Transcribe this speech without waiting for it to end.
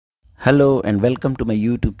Hello and welcome to my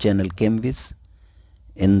YouTube channel ChemWis.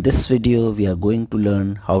 In this video we are going to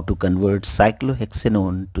learn how to convert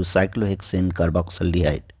cyclohexanone to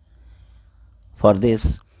cyclohexanecarboxaldehyde. For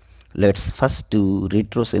this, let's first do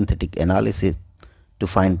retrosynthetic analysis to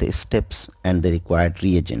find the steps and the required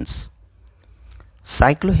reagents.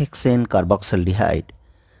 Cyclohexanecarboxaldehyde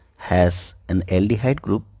has an aldehyde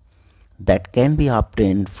group that can be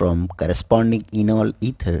obtained from corresponding enol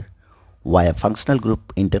ether via functional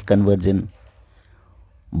group interconversion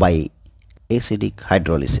by acidic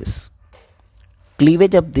hydrolysis.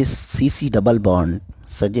 Cleavage of this CC double bond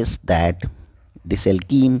suggests that this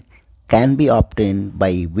alkene can be obtained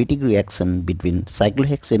by Wittig reaction between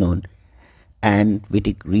cyclohexanone and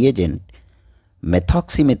Wittig reagent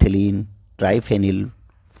methoxymethylene triphenyl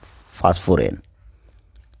phosphorane.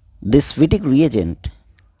 This Wittig reagent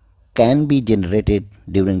can be generated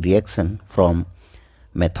during reaction from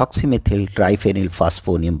methoxymethyl triphenyl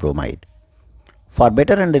phosphonium bromide. For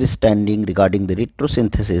better understanding regarding the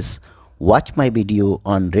retrosynthesis, watch my video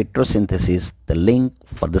on retrosynthesis. The link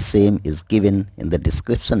for the same is given in the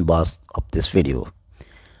description box of this video.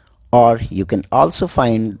 Or you can also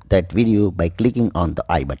find that video by clicking on the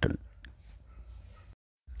I button.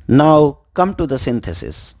 Now come to the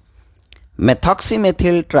synthesis.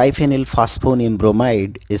 Methoxymethyl triphenyl phosphonium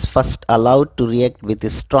bromide is first allowed to react with a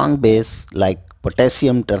strong base like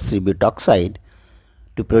potassium tertiary butoxide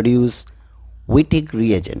to produce Wittig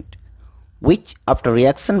reagent, which after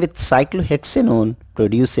reaction with cyclohexanone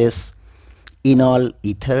produces enol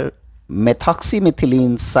ether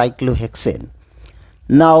methoxymethylene cyclohexane.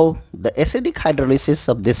 Now the acidic hydrolysis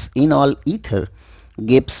of this enol ether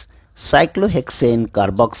gives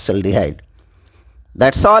cyclohexanecarboxaldehyde.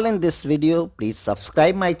 That's all in this video. Please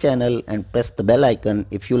subscribe my channel and press the bell icon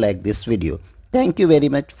if you like this video. Thank you very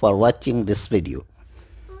much for watching this video.